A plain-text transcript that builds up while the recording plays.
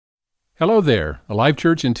Hello there. Alive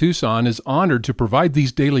Church in Tucson is honored to provide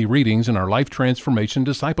these daily readings in our Life Transformation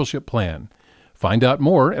Discipleship Plan. Find out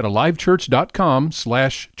more at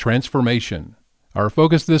alivechurch.com/transformation. Our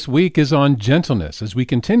focus this week is on gentleness as we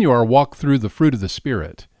continue our walk through the fruit of the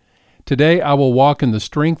Spirit. Today I will walk in the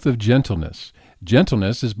strength of gentleness.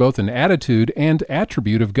 Gentleness is both an attitude and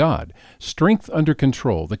attribute of God, strength under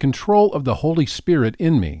control, the control of the Holy Spirit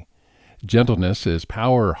in me. Gentleness is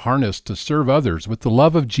power harnessed to serve others with the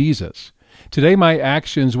love of Jesus. Today my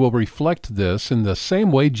actions will reflect this in the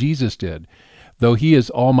same way Jesus did. Though he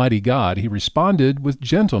is Almighty God, he responded with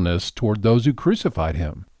gentleness toward those who crucified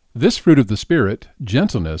him. This fruit of the Spirit,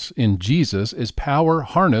 gentleness, in Jesus is power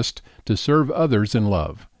harnessed to serve others in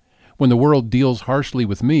love. When the world deals harshly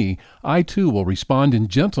with me, I too will respond in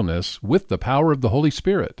gentleness with the power of the Holy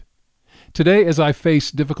Spirit. Today, as I face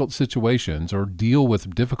difficult situations or deal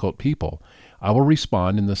with difficult people, I will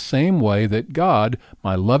respond in the same way that God,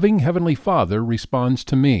 my loving Heavenly Father, responds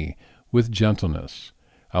to me, with gentleness.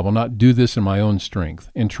 I will not do this in my own strength.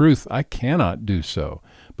 In truth, I cannot do so,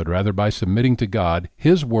 but rather by submitting to God,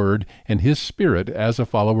 His Word, and His Spirit as a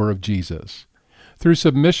follower of Jesus. Through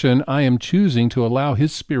submission, I am choosing to allow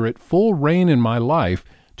His Spirit full reign in my life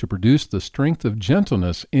to produce the strength of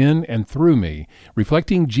gentleness in and through me,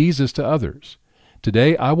 reflecting Jesus to others.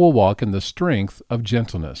 Today I will walk in the strength of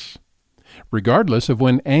gentleness. Regardless of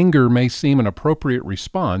when anger may seem an appropriate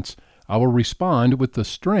response, I will respond with the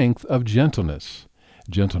strength of gentleness.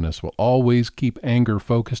 Gentleness will always keep anger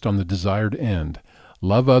focused on the desired end.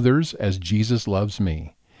 Love others as Jesus loves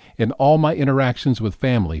me. In all my interactions with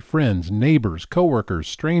family, friends, neighbors, coworkers,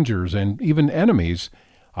 strangers, and even enemies,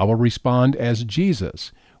 I will respond as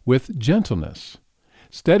Jesus, with gentleness.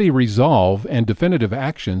 Steady resolve and definitive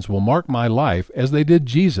actions will mark my life as they did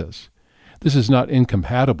Jesus. This is not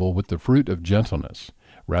incompatible with the fruit of gentleness.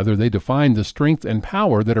 Rather, they define the strength and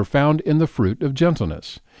power that are found in the fruit of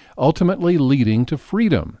gentleness, ultimately leading to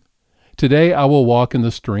freedom. Today I will walk in the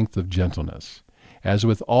strength of gentleness. As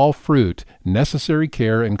with all fruit, necessary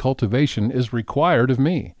care and cultivation is required of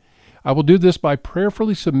me. I will do this by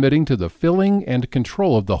prayerfully submitting to the filling and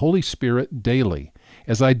control of the Holy Spirit daily.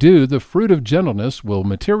 As I do, the fruit of gentleness will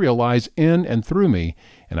materialize in and through me,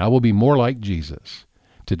 and I will be more like Jesus.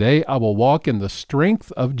 Today I will walk in the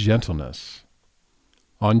strength of gentleness.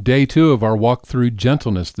 On day 2 of our walk through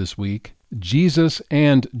gentleness this week, Jesus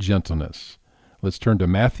and gentleness. Let's turn to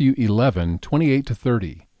Matthew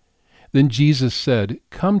 11:28-30. Then Jesus said,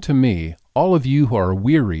 "Come to me, all of you who are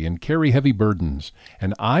weary and carry heavy burdens,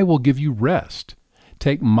 and I will give you rest.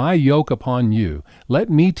 Take my yoke upon you. Let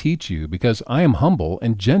me teach you, because I am humble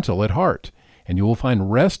and gentle at heart, and you will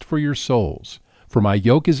find rest for your souls. For my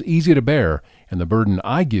yoke is easy to bear, and the burden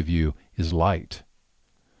I give you is light."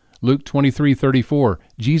 Luke 23:34,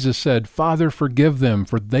 Jesus said, "Father, forgive them,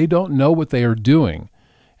 for they don't know what they are doing."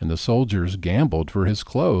 And the soldiers gambled for his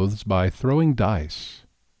clothes by throwing dice.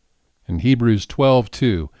 In Hebrews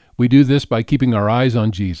 12:2, we do this by keeping our eyes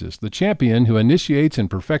on Jesus, the champion who initiates and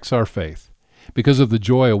perfects our faith. Because of the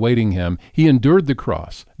joy awaiting him, he endured the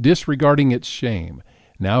cross, disregarding its shame.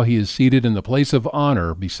 Now he is seated in the place of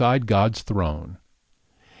honor beside God's throne.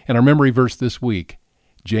 And our memory verse this week,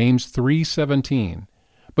 James 3:17.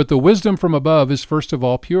 But the wisdom from above is first of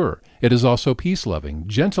all pure. It is also peace-loving,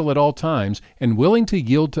 gentle at all times, and willing to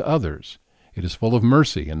yield to others. It is full of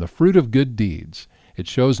mercy and the fruit of good deeds. It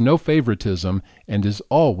shows no favoritism and is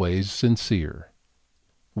always sincere.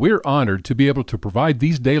 We're honored to be able to provide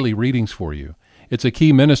these daily readings for you. It's a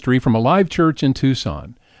key ministry from Alive Church in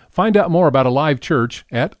Tucson. Find out more about Alive Church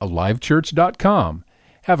at alivechurch.com.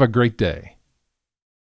 Have a great day.